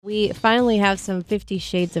We finally have some 50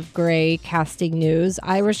 Shades of Grey casting news.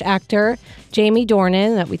 Irish actor Jamie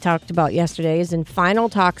Dornan, that we talked about yesterday, is in final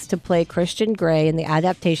talks to play Christian Grey in the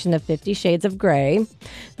adaptation of 50 Shades of Grey.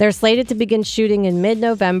 They're slated to begin shooting in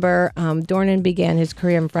mid-November. Dornan began his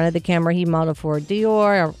career in front of the camera. He modeled for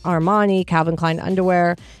Dior, Armani, Calvin Klein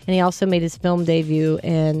underwear, and he also made his film debut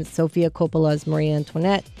in Sofia Coppola's Marie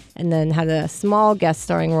Antoinette, and then had a small guest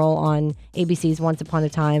starring role on ABC's Once Upon a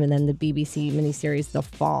Time, and then the BBC miniseries The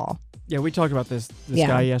Fall. Yeah, we talked about this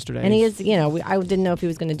guy yesterday. And he is, I didn't know if he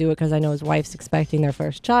was going to do it because I know his wife's expecting their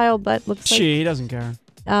first child, but looks like... He doesn't care.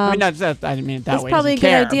 I didn't mean it that it's way. It's probably a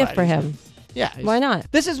good idea for him. Yeah. Why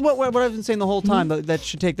not? This is what I've been saying the whole time, that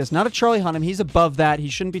should take this. Not a Charlie Hunnam. He's above that. He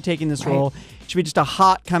shouldn't be taking this role. It should be just a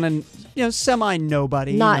hot kind of,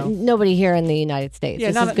 semi-nobody. Nobody here in the United States.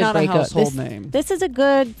 Yeah, this not a household name. This is a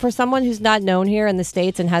good, for someone who's not known here in the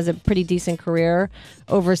States and has a pretty decent career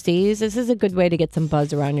overseas, this is a good way to get some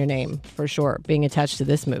buzz around your name, for sure, being attached to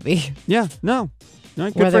this movie. Yeah, no,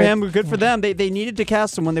 good for him, good for them. They needed to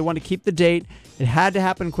cast someone. They wanted to keep the date. It had to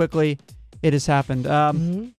happen quickly. It has happened.